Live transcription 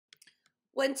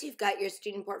Once you've got your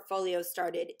student portfolio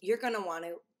started, you're going to want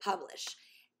to publish.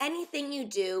 Anything you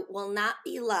do will not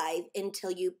be live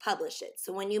until you publish it.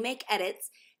 So when you make edits,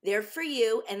 they're for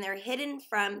you and they're hidden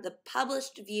from the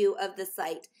published view of the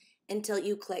site until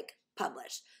you click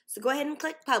publish. So go ahead and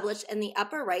click publish. In the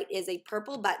upper right is a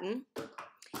purple button.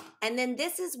 And then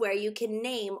this is where you can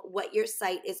name what your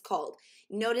site is called.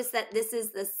 Notice that this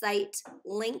is the site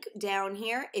link down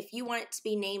here. If you want it to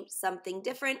be named something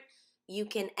different, you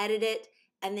can edit it.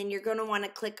 And then you're going to want to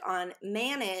click on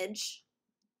manage.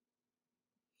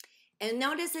 And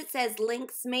notice it says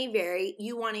links may vary.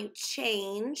 You want to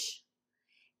change.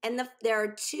 And there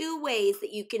are two ways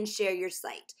that you can share your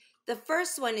site. The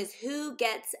first one is who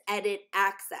gets edit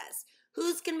access.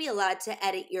 Who's going to be allowed to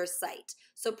edit your site?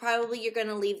 So probably you're going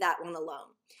to leave that one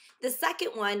alone. The second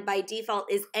one by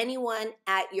default is anyone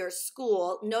at your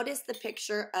school. Notice the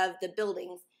picture of the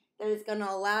buildings that is going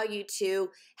to allow you to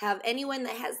have anyone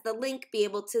that has the link be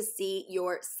able to see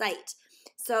your site.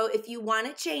 So if you want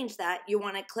to change that, you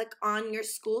want to click on your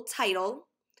school title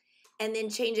and then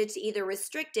change it to either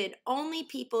restricted, only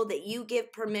people that you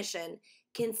give permission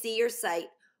can see your site,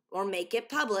 or make it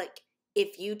public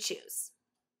if you choose.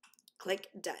 Click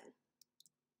done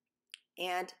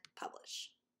and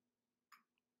publish.